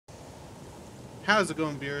How's it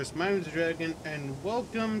going, viewers? My name is Dragon, and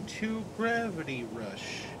welcome to Gravity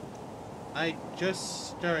Rush. I just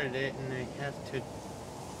started it, and I have to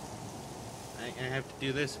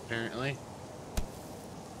do this apparently.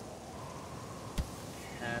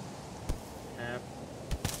 Tap, tap,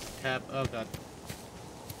 tap. Oh god.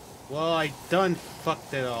 Well, I done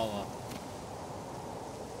fucked it all up.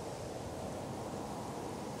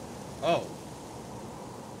 Oh.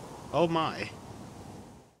 Oh my.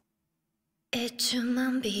 There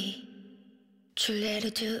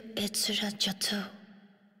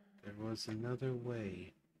was another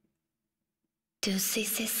way. That's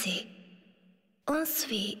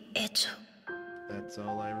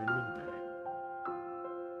all I remember.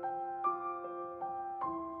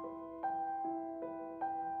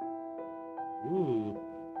 Ooh.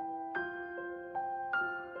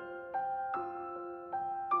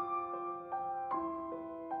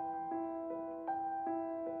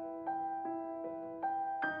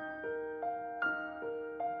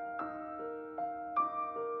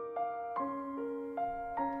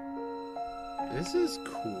 This is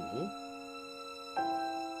cool.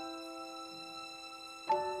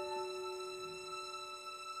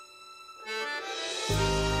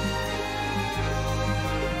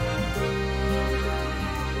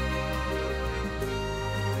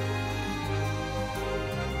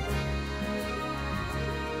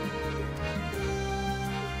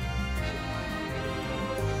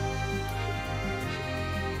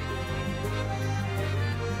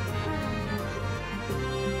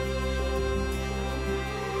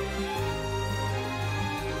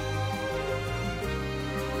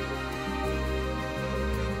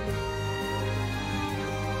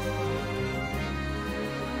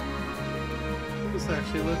 This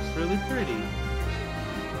actually looks really pretty.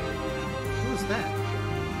 Who's that?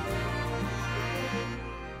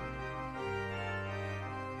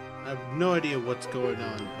 I have no idea what's going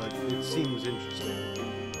on, but it seems interesting.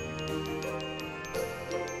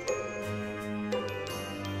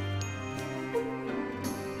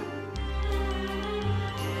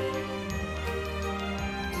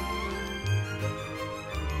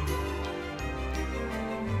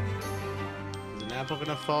 Is an apple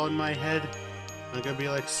gonna fall in my head? I'm gonna be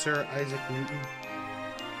like Sir Isaac Newton.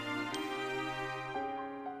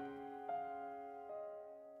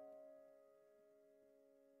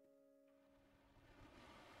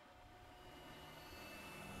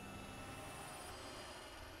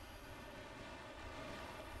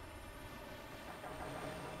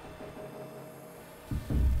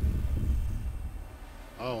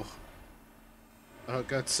 Oh. Oh, it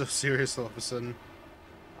got so serious all of a sudden.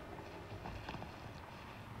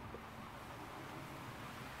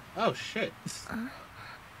 Oh, shit.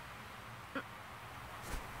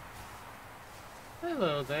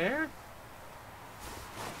 Hello there.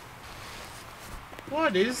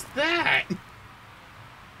 What is that?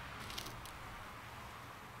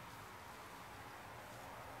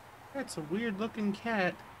 That's a weird looking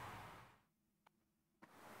cat.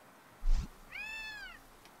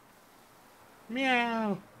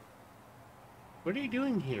 Meow. What are you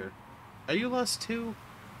doing here? Are you lost too?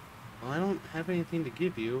 Well, I don't have anything to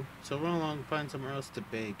give you, so run along and find somewhere else to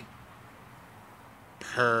beg.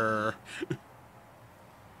 Purr.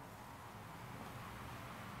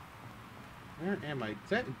 Where am I?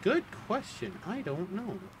 Good question. I don't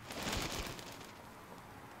know.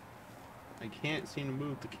 I can't seem to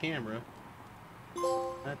move the camera.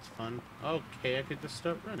 That's fun. Okay, I could just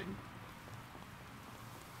start running.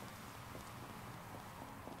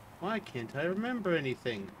 Why can't I remember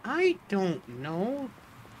anything? I don't know.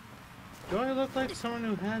 Do I look like someone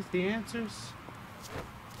who has the answers?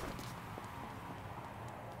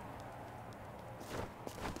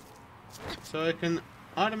 So I can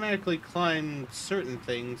automatically climb certain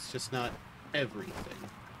things, just not everything.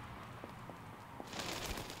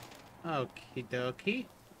 Okie dokie.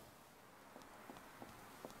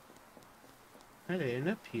 How did I end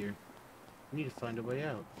up here? I need to find a way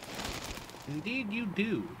out. Indeed you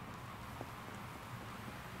do.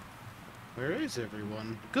 Where is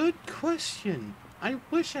everyone? Good question. I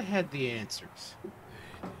wish I had the answers.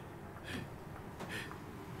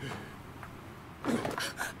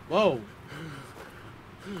 Whoa.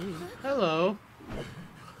 Hello.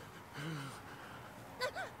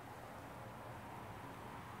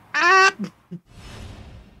 Ah!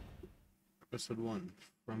 Episode 1.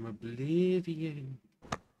 From Oblivion.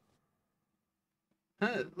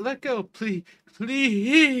 Let go, please.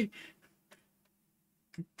 Please.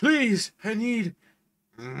 Please, I need...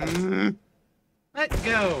 Let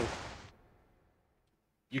go.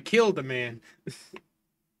 You killed a man.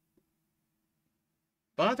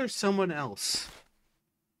 Bother someone else.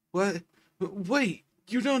 What Wait,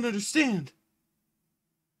 you don't understand.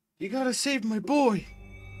 You gotta save my boy.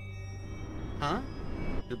 Huh?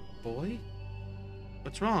 Your boy?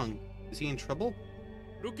 What's wrong? Is he in trouble?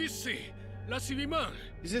 He's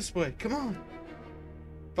this way. Come on.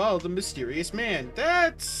 Follow the mysterious man.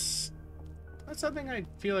 That's something I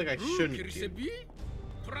feel like I shouldn't do.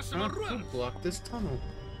 Who blocked this tunnel?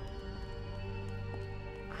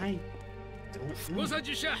 I don't know.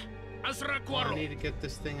 I need to get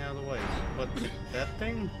this thing out of the way. What, that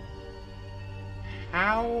thing?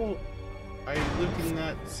 How are you looking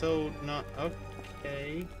at so not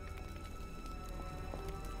okay?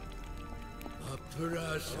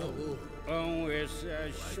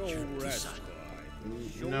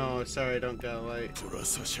 No, sorry, I don't got a light.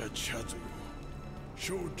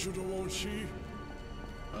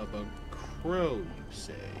 Of a crow, you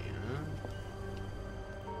say, huh?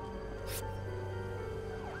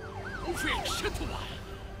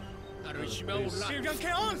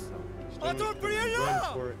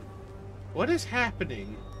 What is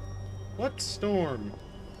happening? What storm?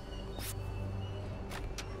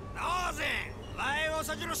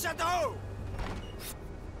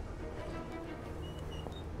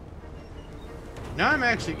 Now I'm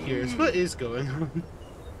actually curious. What is going on?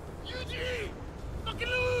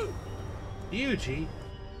 Yuji?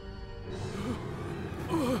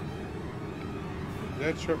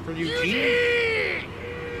 That's short for Eugene?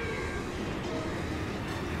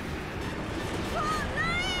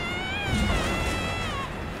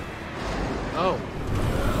 Oh.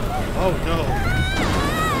 Oh no.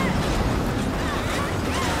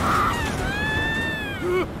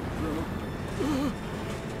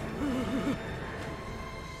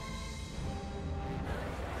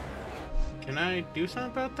 Can I do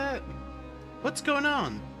something about that? What's going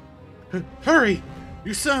on? Hurry!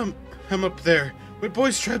 You saw him up there. My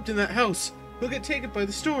boy's trapped in that house. He'll get taken by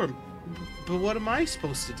the storm. But what am I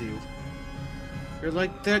supposed to do? You're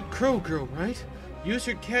like that crow girl, right? Use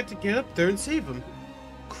your cat to get up there and save him.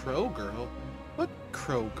 Crow girl? What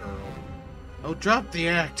crow girl? Oh, drop the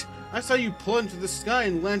act. I saw you plunge to the sky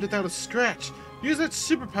and land without a scratch. Use that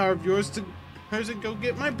superpower of yours to and go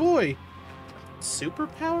get my boy.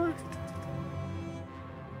 Superpower?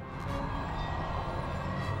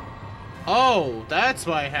 Oh, that's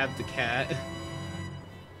why I have the cat.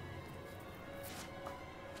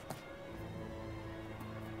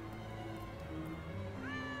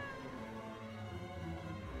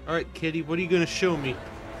 Alright, kitty, what are you gonna show me?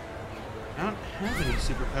 I don't have any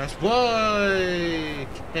superpowers. Whoa!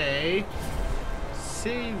 Okay.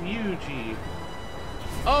 Save Yuji.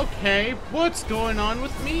 Okay, what's going on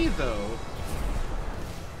with me, though?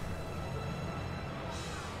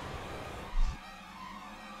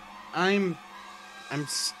 I'm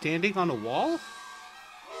standing on a wall?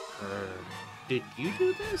 Did you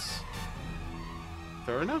do this?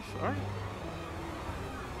 Fair enough, alright.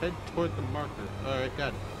 Head toward the marker. Alright,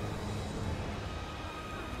 got it.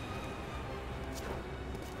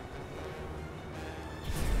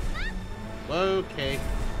 Okay.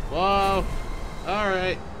 Whoa.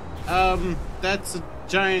 Alright. That's a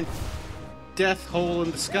giant death hole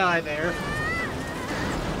in the sky there.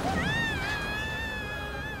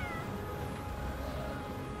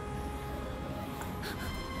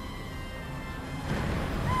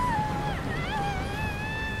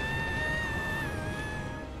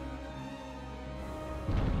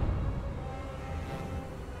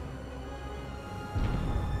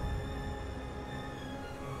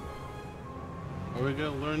 Are we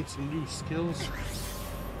gonna learn some new skills?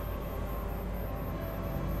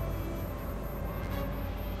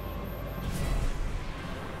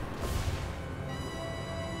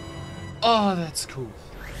 Oh, that's cool.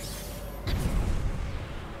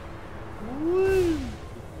 Woo!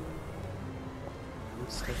 One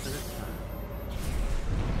step at a time.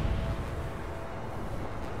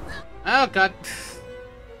 Oh god!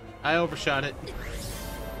 I overshot it.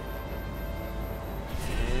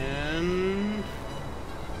 And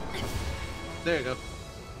there you go.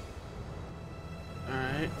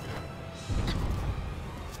 Alright.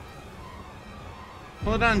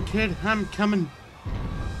 Hold on, kid. I'm coming.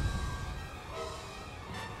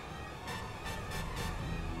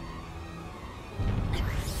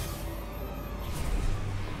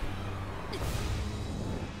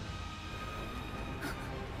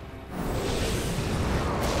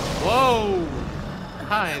 Whoa!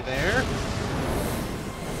 Hi there.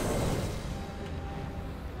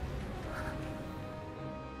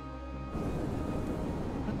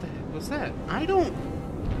 What the heck was that? I don't...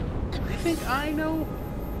 You think I know?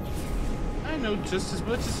 I know just as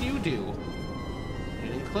much as you do.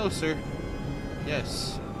 Getting closer.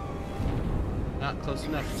 Yes. Not close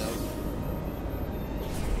enough, though.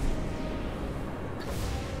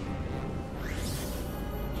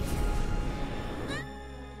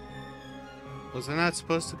 Was I not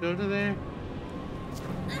supposed to go to there?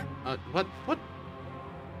 What? What?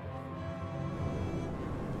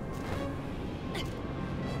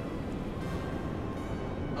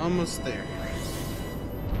 Almost there.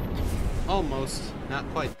 Almost. Not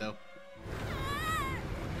quite, though.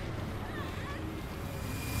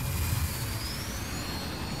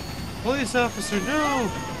 Police officer, no!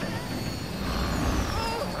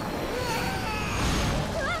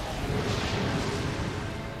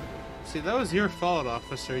 See, that was your fault,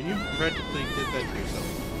 officer. You practically did that to yourself.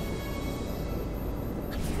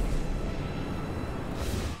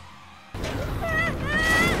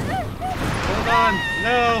 Hold on!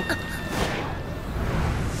 No!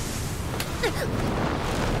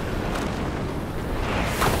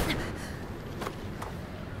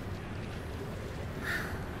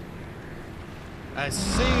 I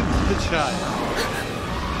saved the child.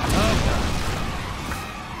 Oh, God.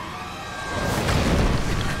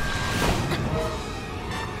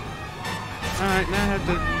 Alright, now I have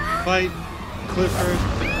to fight Clifford,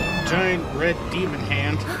 the giant red demon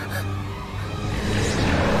hand.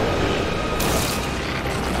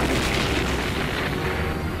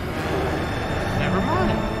 Never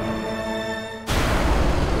mind.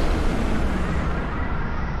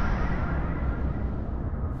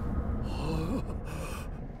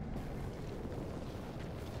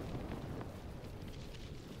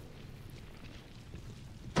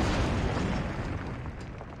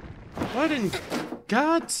 What in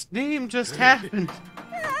God's name just happened?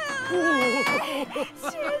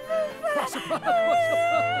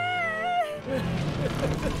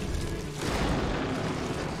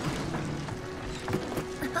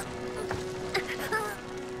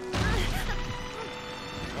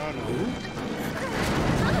 Oh no.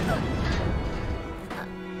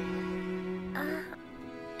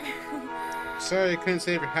 Sorry I couldn't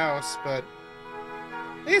save your house, but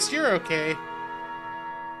at least you're okay.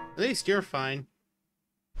 At least you're fine.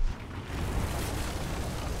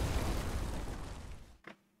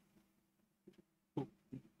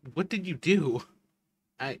 What did you do?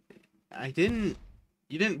 I didn't...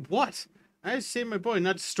 You didn't what? I just saved my boy,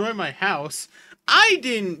 not destroy my house. I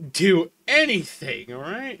didn't do anything,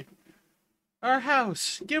 alright? Our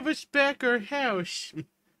house. Give us back our house.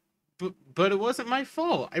 But it wasn't my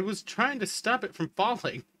fault. I was trying to stop it from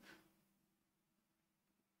falling.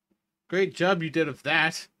 Great job you did of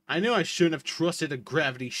that. I knew I shouldn't have trusted a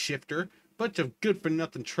gravity shifter. Bunch of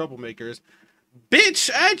good-for-nothing troublemakers. Bitch,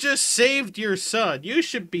 I just saved your son. You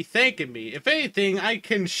should be thanking me. If anything, I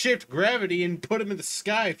can shift gravity and put him in the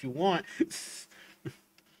sky if you want.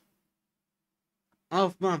 All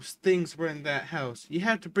of Mom's things were in that house. You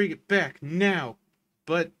have to bring it back now.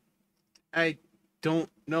 But I don't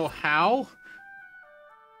know how.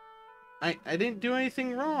 I didn't do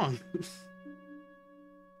anything wrong.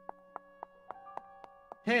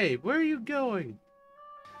 Hey, where are you going?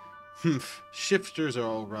 Humph, shifters are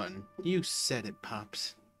all rotten. You said it,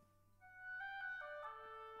 Pops.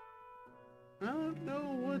 I don't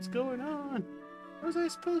know what's going on. What was I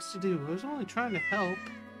supposed to do? I was only trying to help.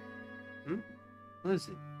 What is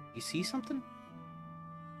it? You see something?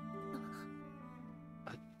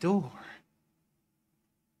 A door.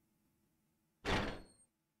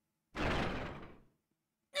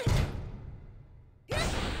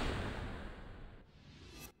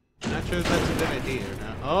 Not sure if that's a good idea or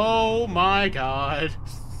not. Oh my God.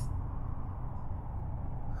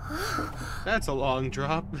 That's a long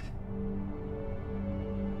drop.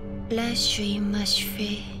 La suis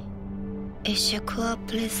m'achevé, et je crois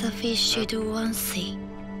plus affiché de wansi.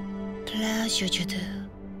 Pla jujudu,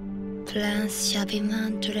 plan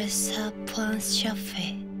chabiment de sa point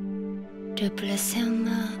chafé. De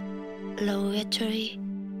blessema, loetry,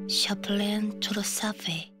 chaplain to the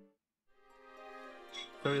safe.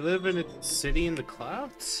 So we live in a city in the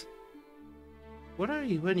clouds? What are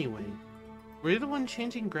you anyway? Were you the one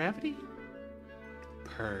changing gravity?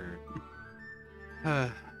 Purr.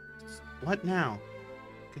 What now?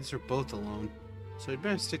 Guess we're both alone, so we'd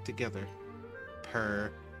better stick together.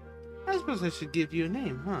 Purr. I suppose I should give you a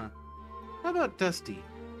name, huh? How about Dusty?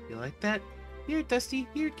 You like that? Here, Dusty.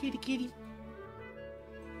 Here, kitty kitty.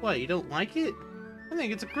 What, you don't like it? I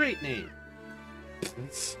think it's a great name.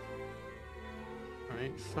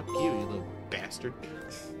 Alright, fuck you, you little bastard.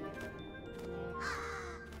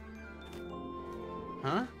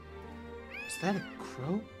 Huh? Is that a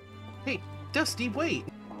crow? Hey, Dusty, wait!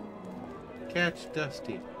 Catch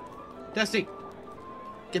Dusty. Dusty!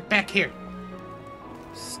 Get back here!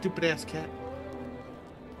 Stupid ass cat.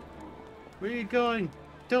 Where are you going?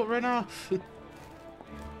 Don't run off! You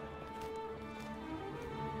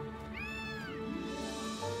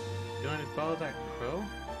want to follow that crow?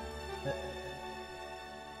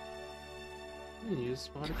 You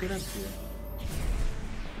just want to get up here.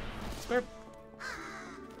 Burp.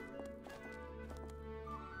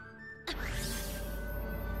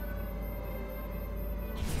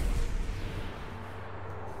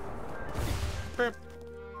 Burp.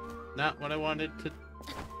 Not what I wanted to.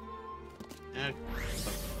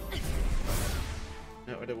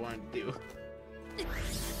 Not what I wanted to do.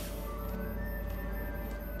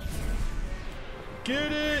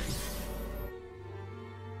 Get it!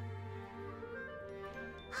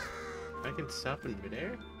 I can stop in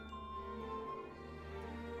midair?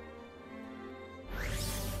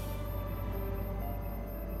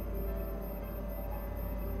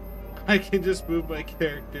 I can just move my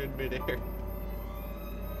character in midair. Alright.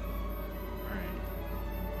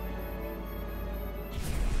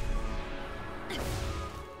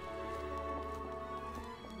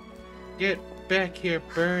 Get back here,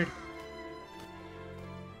 bird.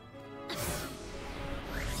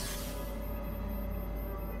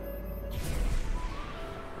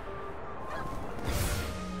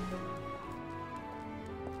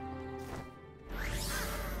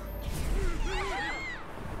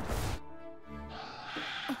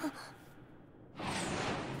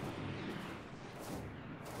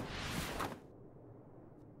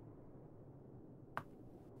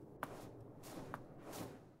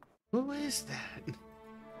 Who is that?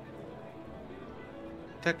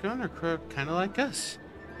 That gunner crew kind of like us.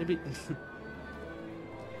 Maybe.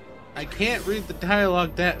 I can't read the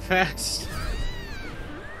dialogue that fast.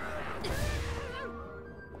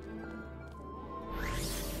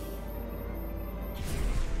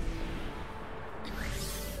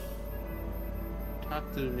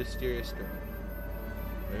 Talk to the mysterious girl.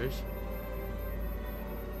 Where is she?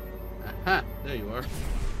 Aha! There you are.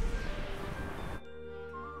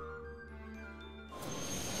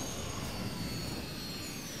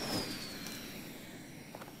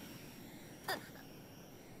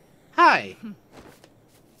 Hi.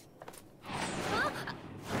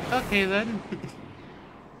 Okay then.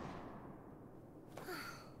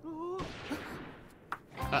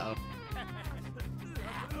 Uh-oh.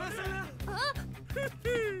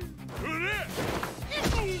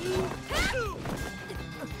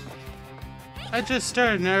 I just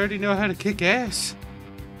started and I already know how to kick ass.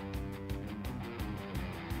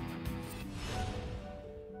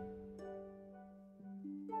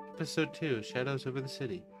 Episode 2, Shadows Over the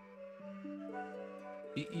City.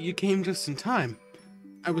 You came just in time.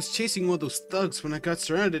 I was chasing one of those thugs when I got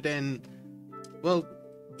surrounded and... Well,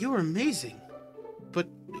 you were amazing. But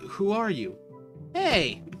who are you?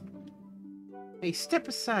 Hey! Hey, step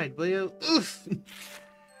aside, will you? Oof!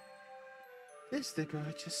 This is the girl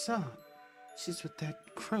I just saw. She's with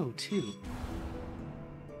that crow, too.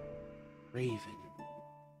 Raven.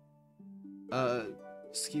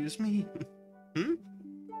 Excuse me? Hmm?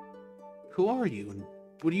 Who are you, and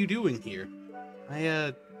what are you doing here?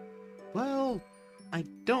 Well, I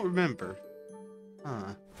don't remember.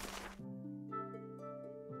 Huh.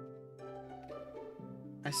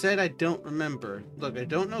 I said I don't remember. Look, I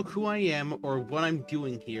don't know who I am or what I'm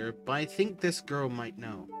doing here, but I think this girl might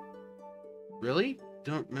know. Really?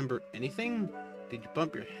 Don't remember anything? Did you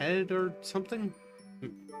bump your head or something?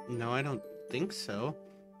 No, I don't think so.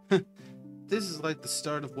 This is like the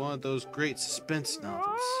start of one of those great suspense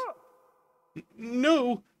novels.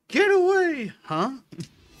 No! Get away! Huh?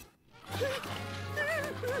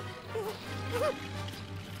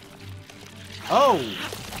 Oh!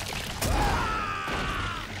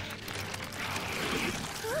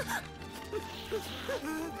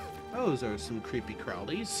 Those are some creepy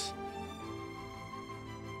crawlies.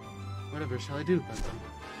 Whatever shall I do about them?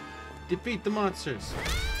 Defeat the monsters!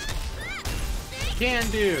 Can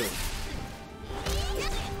do!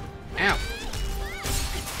 Ow!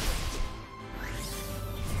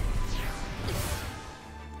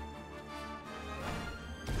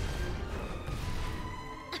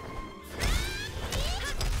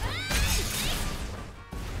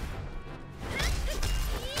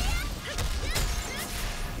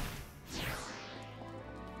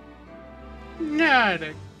 Not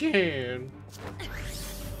again.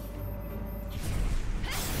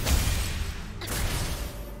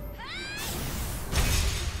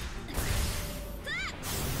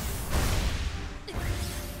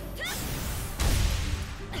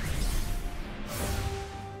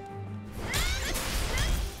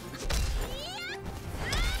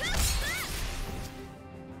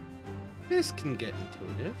 This can get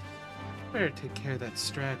intuitive. Better take care of that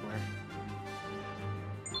straggler.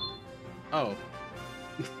 Oh.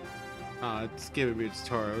 It's giving me a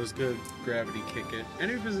tutorial. I was good. Gravity kick it.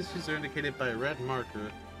 Enemy positions are indicated by a red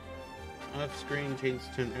marker. Off screen, change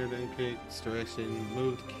to an aerodynamics direction,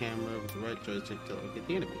 move the camera with the right joystick to locate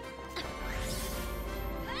the enemy.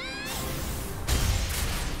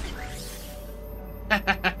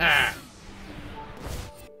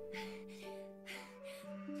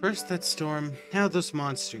 First that storm, now those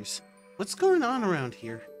monsters. What's going on around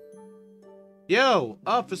here? Yo,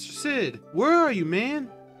 Officer Sid, where are you, man?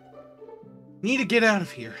 Need to get out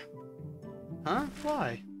of here. Huh?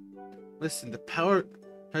 Why? Listen, the powers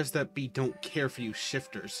that be don't care for you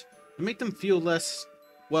shifters. You make them feel less,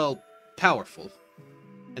 well, powerful.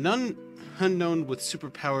 An unknown with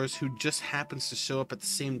superpowers who just happens to show up at the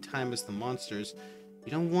same time as the monsters.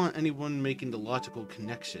 You don't want anyone making the logical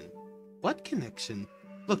connection. What connection?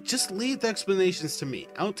 Look, just leave the explanations to me.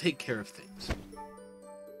 I'll take care of things.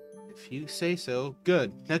 If you say so.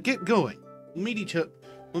 Good. Now get going. We'll meet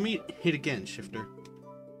it again, Shifter.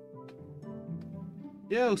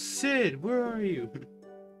 Yo, Sid, where are you?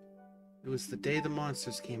 It was the day the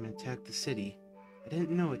monsters came and attacked the city. I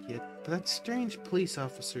didn't know it yet, but that strange police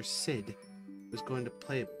officer, Sid, was going to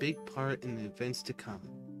play a big part in the events to come.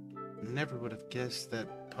 I never would have guessed that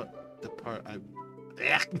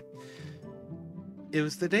It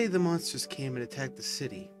was the day the monsters came and attacked the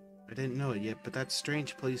city. I didn't know it yet, but that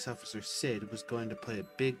strange police officer, Sid, was going to play a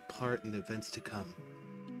big part in the events to come.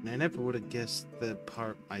 And I never would have guessed the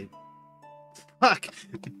part Fuck!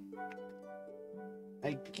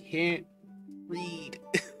 I can't read.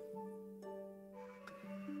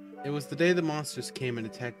 It was the day the monsters came and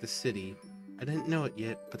attacked the city. I didn't know it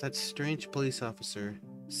yet, but that strange police officer,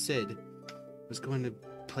 Sid, was going to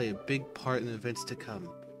play a big part in the events to come.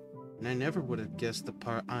 And I never would have guessed the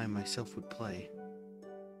part I myself would play.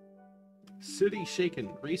 City shaken,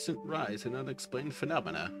 recent rise in unexplained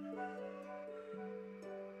phenomena.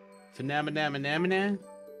 Phenomena?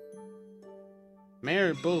 Mayor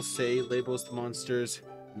and Bull say labels the monsters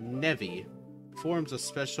DEFY, forms a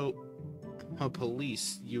special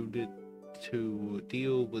police unit to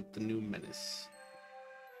deal with the new menace.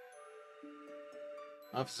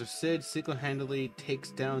 Officer Sid single-handedly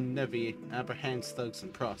takes down DEFY, apprehends thugs in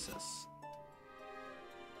process.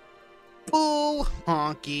 Bull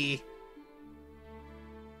honky!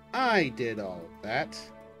 I did all of that.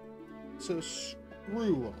 So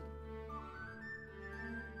screw 'em.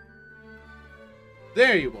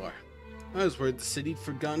 There you are. I was worried the city'd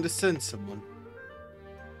forgotten to send someone.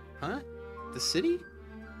 Huh? The city?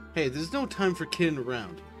 Hey, there's no time for kidding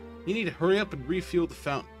around. You need to hurry up and refuel the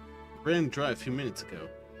fountain. It ran dry a few minutes ago.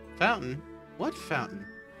 Fountain? What fountain?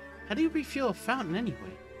 How do you refuel a fountain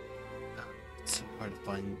anyway? Oh, it's so hard to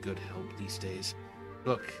find good help these days.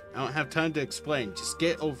 Look, I don't have time to explain. Just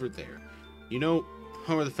get over there. You know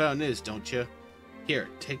where the fountain is, don't you? Here,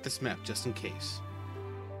 take this map just in case.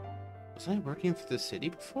 Was I working for the city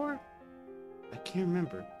before? I can't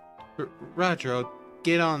remember. Roger, I'll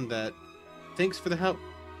get on that. Thanks for the help.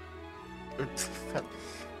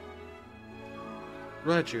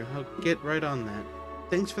 Roger, I'll get right on that.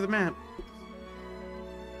 Thanks for the map.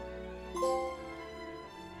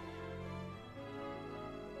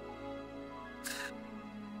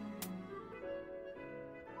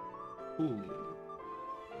 Ooh.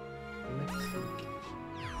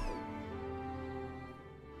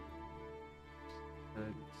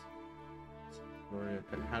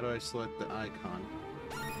 How do I select the icon?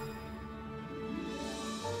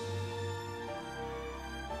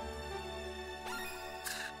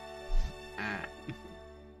 Ah.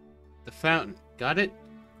 The fountain. Got it?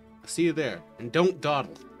 I'll see you there. And don't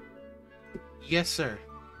dawdle. Yes, sir.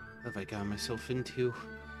 What have I got myself into?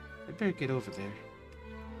 I better get over there.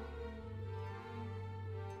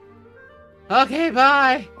 Okay,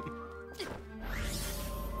 bye!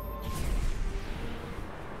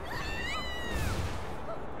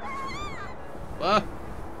 What?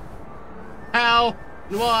 How?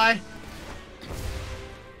 Why?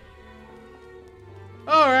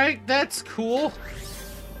 Alright, that's cool.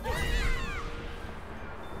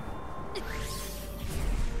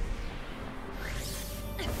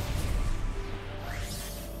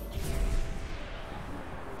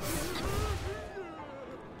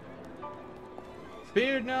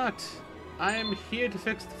 Fear not. I am here to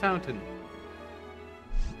fix the fountain.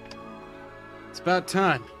 It's about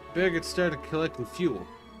time. Better get started collecting fuel.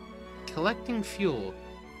 Collecting fuel?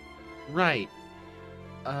 Right.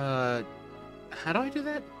 How do I do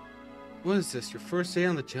that? What is this, your first day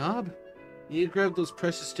on the job? You need to grab those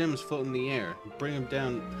precious gems floating in the air and bring them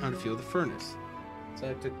down how to fuel the furnace. So I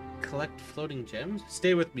have to collect floating gems?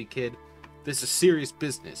 Stay with me, kid. This is serious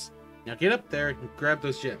business. Now get up there and grab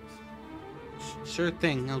those gems. Sure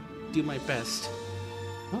thing, I'll do my best.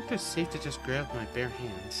 I hope they're safe to just grab with my bare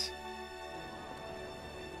hands.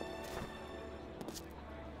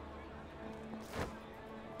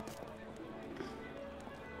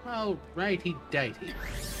 All righty dighty.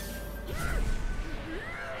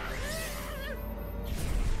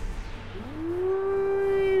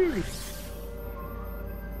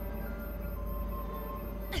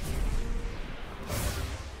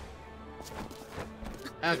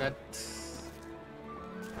 Oh god.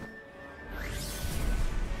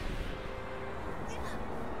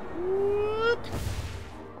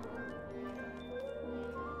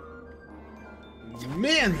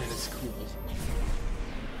 Man, that is cool.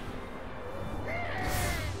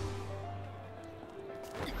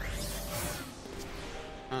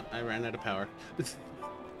 I ran out of power.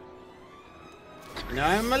 Now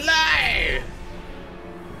I'm alive!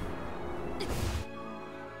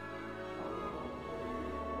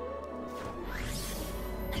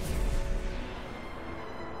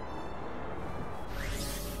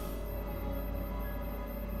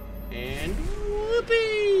 And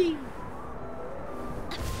whoopee!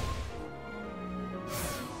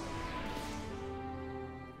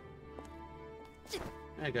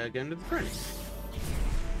 I gotta get into the furnace.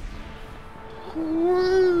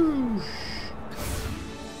 Whoosh!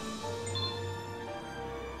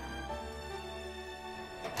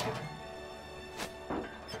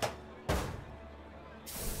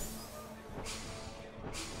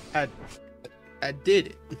 I did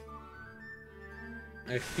it.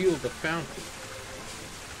 I feel the fountain.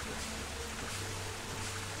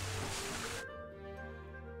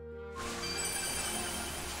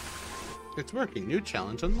 It's working. New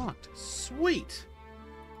challenge unlocked. Sweet!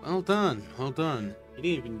 Well done, well done. You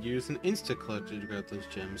didn't even use an insta-clutch to grab those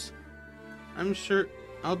gems.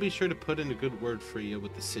 I'll be sure to put in a good word for you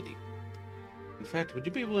with the city. In fact, would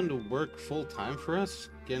you be willing to work full-time for us?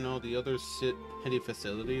 Getting all the other city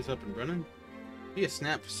facilities up and running? Be a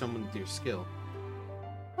snap for someone with your skill.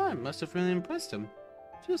 Oh, I must have really impressed him.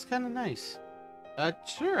 Feels kinda nice.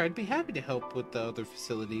 Sure, I'd be happy to help with the other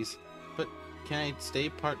facilities. But can I stay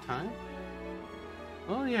part-time?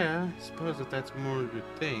 Oh yeah, I suppose if that's more of your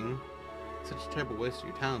thing. Such a terrible waste of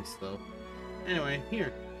your talents, though. Anyway,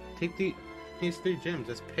 here, take these 3 gems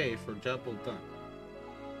as pay for a job well done.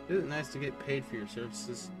 Isn't it nice to get paid for your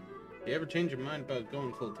services? If you ever change your mind about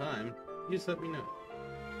going full-time, you just let me know.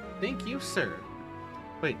 Thank you, sir.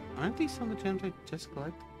 Wait, aren't these some of the gems I just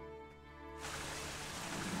collected?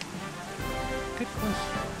 Good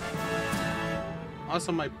question.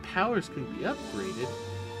 Also, my powers can be upgraded.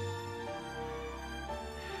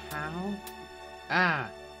 How? Ah!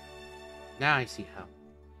 Now I see how.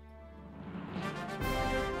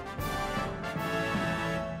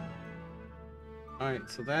 Alright,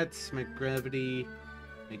 so that's my gravity,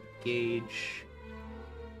 my gauge.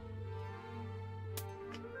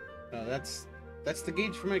 That's the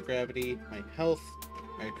gauge for my gravity, my health,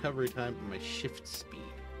 my recovery time, and my shift speed.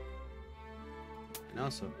 And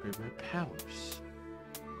also upgrade my powers.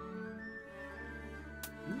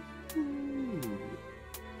 Ooh.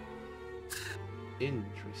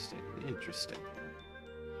 Interesting, interesting.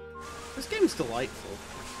 This game's delightful.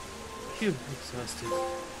 Phew, I'm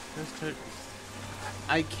exhausted.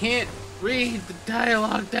 I can't read the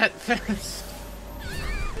dialogue that fast.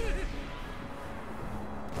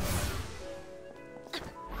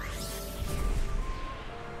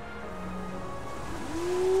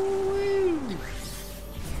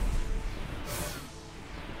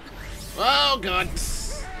 Oh god.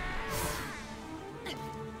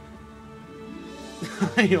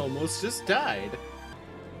 I almost just died.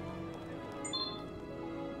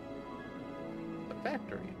 The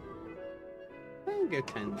factory. I can get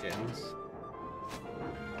 10 gems.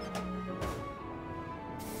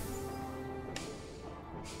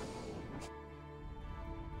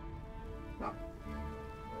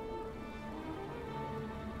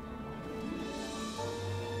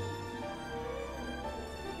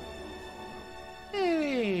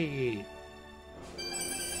 Hey!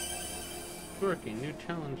 Working, new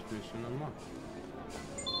challenge mission unlocked.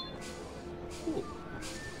 Cool.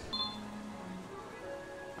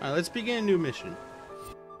 Alright, let's begin a new mission.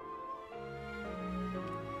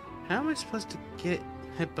 How am I supposed to get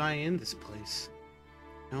by in this place?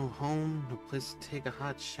 No home, no place to take a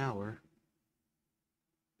hot shower.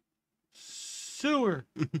 Sewer!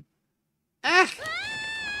 Ah!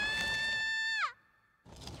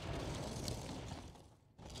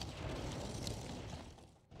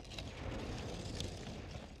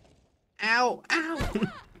 Ow! Ow!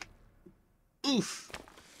 Oof!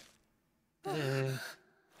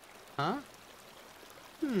 Huh?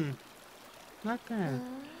 Not bad.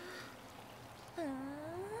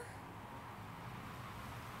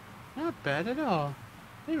 Not bad at all.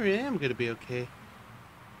 I really am gonna be okay.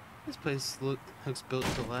 This place looks built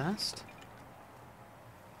to last.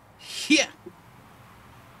 Yeah!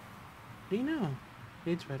 do you know?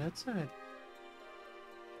 It's right outside.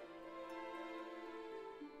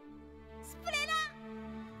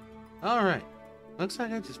 Alright. Looks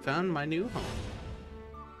like I just found my new home.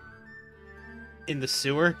 In the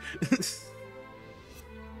sewer?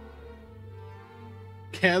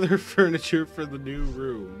 Gather furniture for the new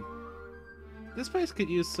room. This place could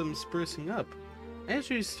use some sprucing up. I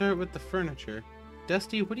usually start with the furniture.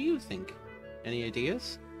 Dusty, what do you think? Any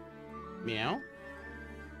ideas? Meow?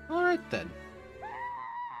 Alright then.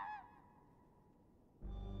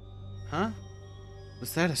 Huh?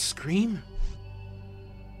 Was that a scream?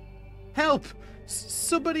 Help!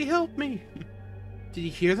 Somebody help me! Did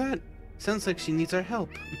you hear that? Sounds like she needs our help.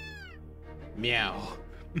 Meow.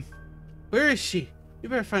 Where is she? You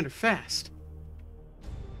better find her fast.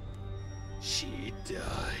 She died.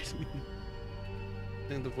 I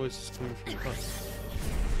think the voice is coming from above.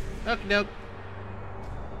 Okie doke.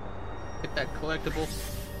 Get that collectible.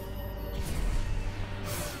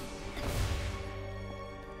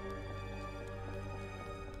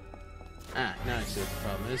 Ah, now I see what the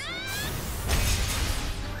problem is.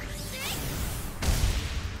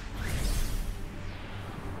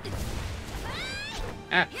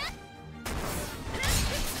 Ah!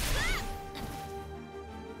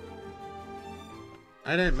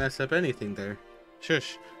 I didn't mess up anything there.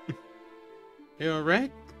 Shush. You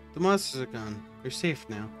alright? The monsters are gone. You're safe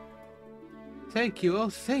now. Thank you, oh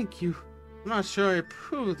thank you. I'm not sure I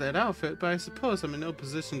approve of that outfit, but I suppose I'm in no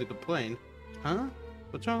position to complain. Huh?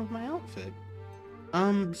 What's wrong with my outfit?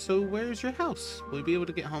 So where's your house? Will you be able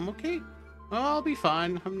to get home okay? Well, I'll be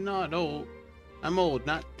fine. I'm not old. I'm old,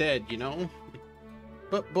 not dead, you know?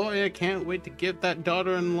 But boy, I can't wait to give that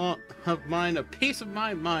daughter-in-law of mine a piece of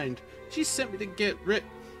my mind. She sent me to get rid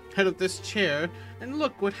of this chair, and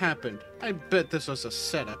look what happened. I bet this was a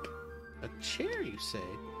setup. A chair, you say?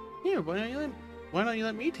 Here, why don't you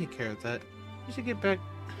let me take care of that? You should get back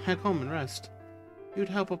home and rest. You'd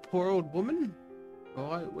help a poor old woman? Oh,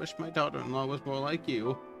 I wish my daughter-in-law was more like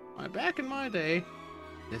you. Back in my day.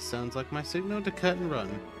 This sounds like my signal to cut and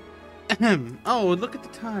run. Ahem. Oh, look at the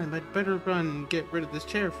time. I'd better run and get rid of this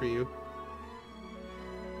chair for you.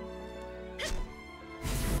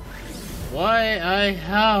 Why I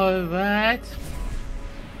have that?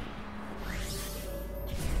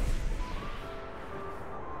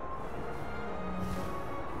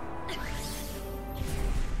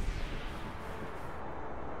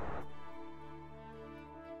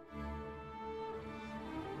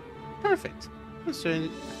 Perfect. I'm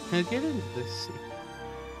starting to get into this.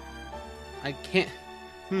 I can't.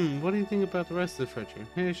 What do you think about the rest of the furniture?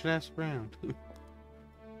 Maybe I should ask around.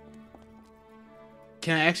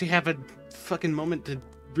 Can I actually have a fucking moment to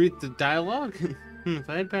read the dialogue? If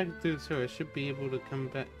I head back through the sewer, I should be able to come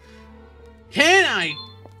back. Can I?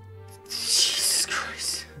 Jesus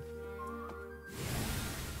Christ.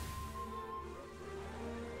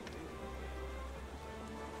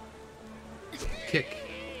 Kick.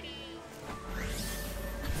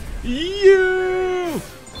 You!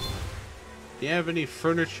 Do you have any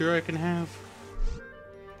furniture I can have?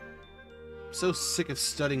 I'm so sick of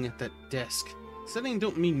studying at that desk. Studying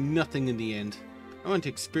don't mean nothing in the end. I want to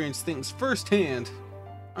experience things firsthand.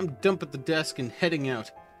 I'm done at the desk and heading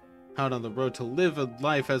out on the road to live a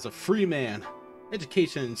life as a free man.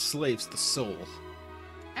 Education enslaves the soul.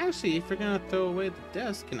 Actually, if you're gonna throw away the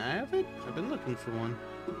desk, can I have it? I've been looking for one.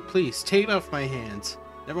 Please, take it off my hands.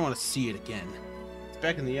 Never want to see it again. It's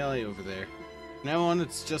back in the alley over there. Now on,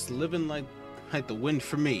 it's just living like the wind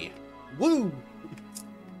for me. Woo!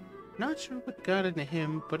 Not sure what got into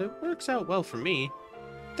him, but it works out well for me.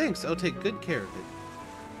 Thanks, I'll take good care of it.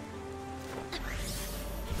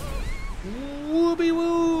 Whoopie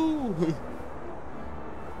woo!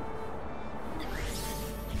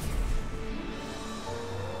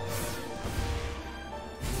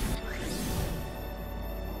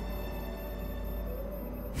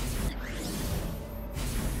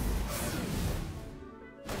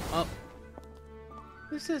 Oh.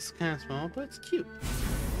 This is kind of small, but it's cute.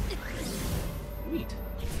 Sweet.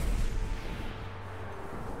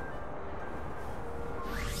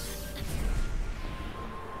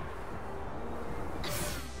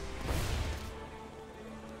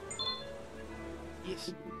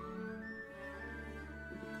 Yes.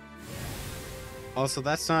 Also,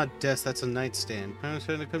 that's not a desk, that's a nightstand. I'm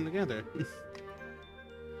trying to come together.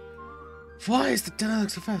 Why is the dialogue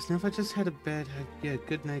so fast? Now if I just had a bed, I'd get a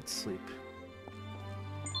good night's sleep.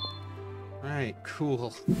 Alright,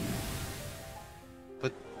 cool.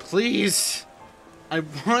 But please, I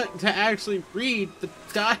want to actually read the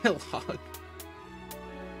dialogue.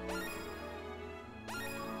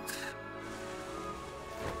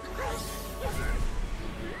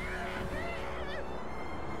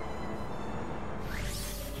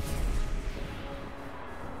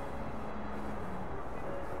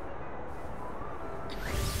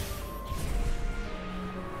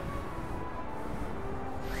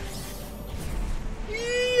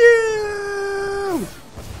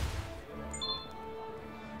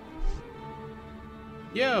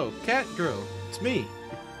 Oh, Cat Girl. It's me.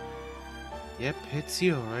 Yep, it's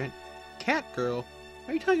you, alright. Cat Girl?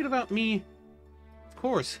 Are you talking about me? Of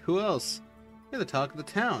course, who else? You're the talk of the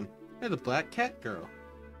town. You're the Black Cat Girl.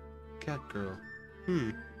 Cat Girl.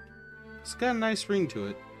 It's got a nice ring to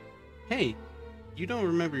it. Hey, you don't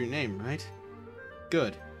remember your name, right?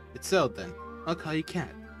 Good. It's settled then. I'll call you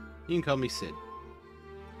Cat. You can call me Sid.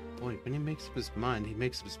 Boy, when he makes up his mind, he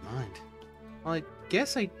makes up his mind. Well, I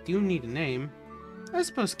guess I do need a name. I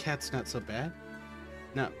suppose Cat's not so bad.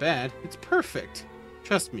 Not bad, it's perfect.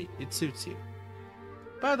 Trust me, it suits you.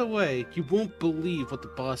 By the way, you won't believe what the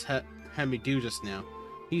boss had me do just now.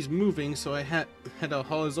 He's moving, so I had to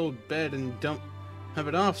haul his old bed and have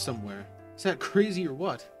it off somewhere. Is that crazy or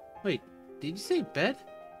what? Wait, did you say bed?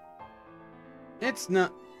 It's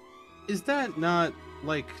not... Is that not,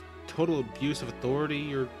 like, total abuse of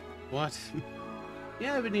authority or what? You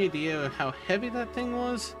have any idea how heavy that thing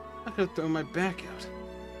was? I could have thrown my back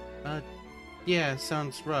out. Yeah,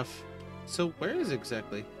 sounds rough. So where is it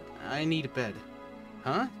exactly? I need a bed.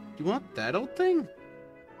 Huh? You want that old thing?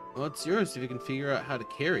 Well, it's yours if you can figure out how to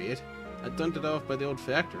carry it. I dumped it off by the old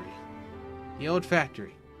factory. The old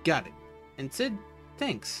factory. Got it. And Sid,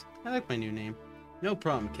 thanks. I like my new name. No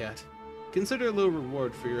problem, Cat. Consider a little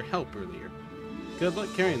reward for your help earlier. Good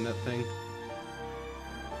luck carrying that thing.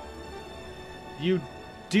 You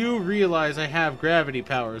do realize I have gravity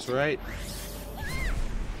powers, right?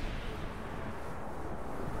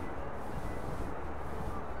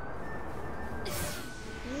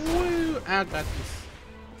 Woo! I got this.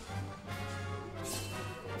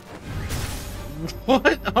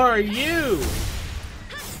 What are you?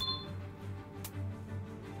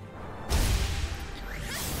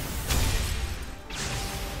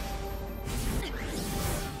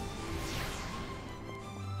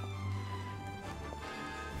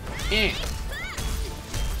 Eh.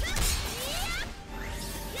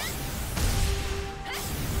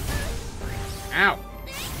 Ow.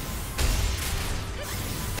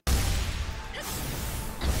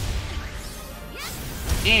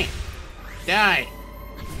 Eh. Die.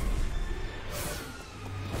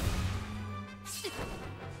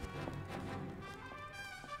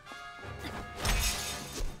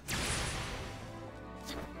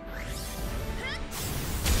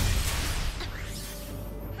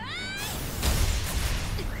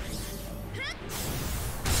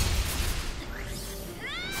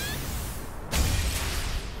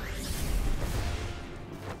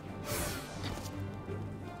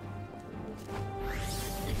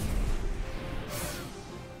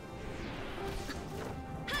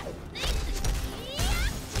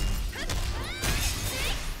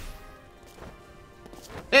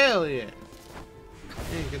 Hell yeah!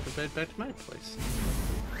 And get the bed back to my place.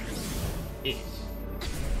 Yes.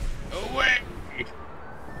 Away!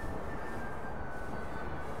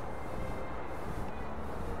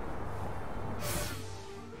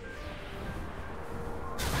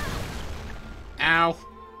 Ow!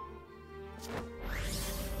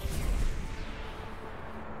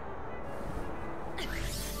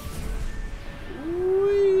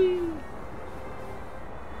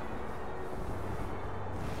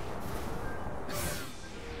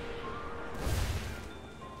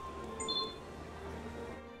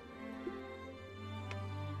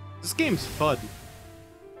 This game's fun.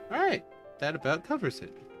 Alright, that about covers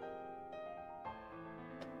it.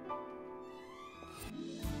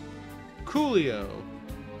 Coolio.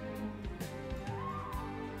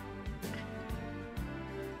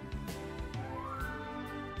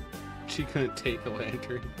 She couldn't take a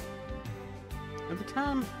lantern. At the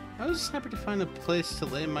time, I was just happy to find a place to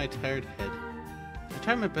lay my tired head. I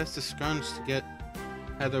tried my best to scrounge to get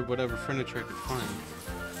either whatever furniture I could find.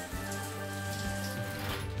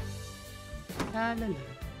 La, la, la.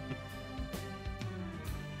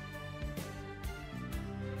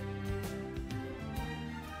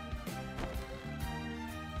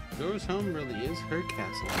 Dora's home really is her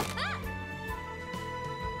castle.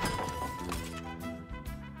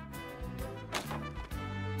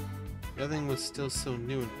 Everything was still so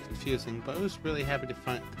new and confusing, but I was really happy to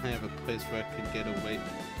have a place where I could get away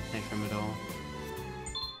from it all.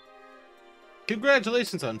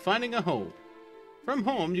 Congratulations on finding a home! From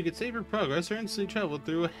home, you can save your progress or instantly travel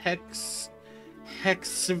through a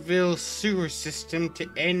Hexville sewer system to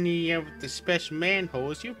any of the special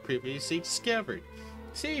manholes you previously discovered.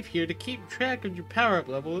 Save here to keep track of your power-up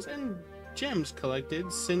levels and gems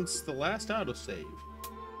collected since the last autosave.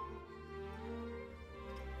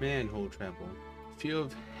 Manhole travel. Few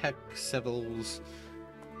of Hexville's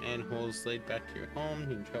manholes laid back to your home.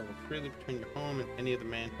 You can travel freely between your home and any of the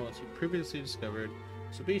manholes you previously discovered,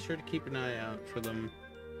 so be sure to keep an eye out for them.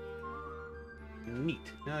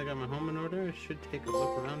 Neat. Now I got my home in order, I should take a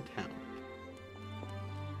look around town.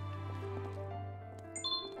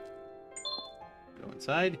 Go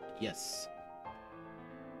inside? Yes.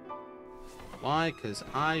 Why? Because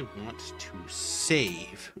I want to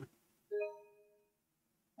save.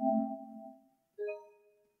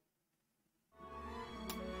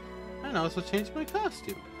 And I also changed my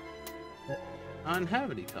costume. I don't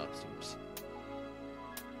have any costumes.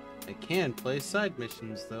 I can play side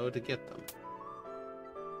missions, though, to get them.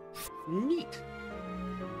 Neat.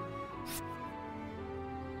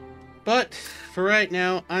 But, for right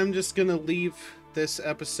now, I'm just gonna leave this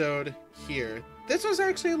episode here. This was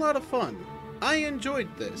actually a lot of fun. I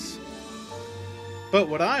enjoyed this. But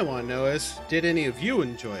what I want to know is, did any of you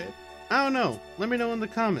enjoy it? I don't know. Let me know in the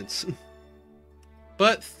comments.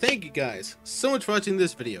 But thank you guys so much for watching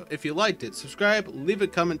this video. If you liked it, subscribe, leave a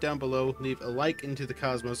comment down below, leave a like into the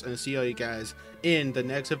cosmos, and I'll see all you guys in the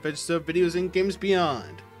next episode of Videos and Games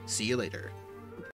Beyond. See you later.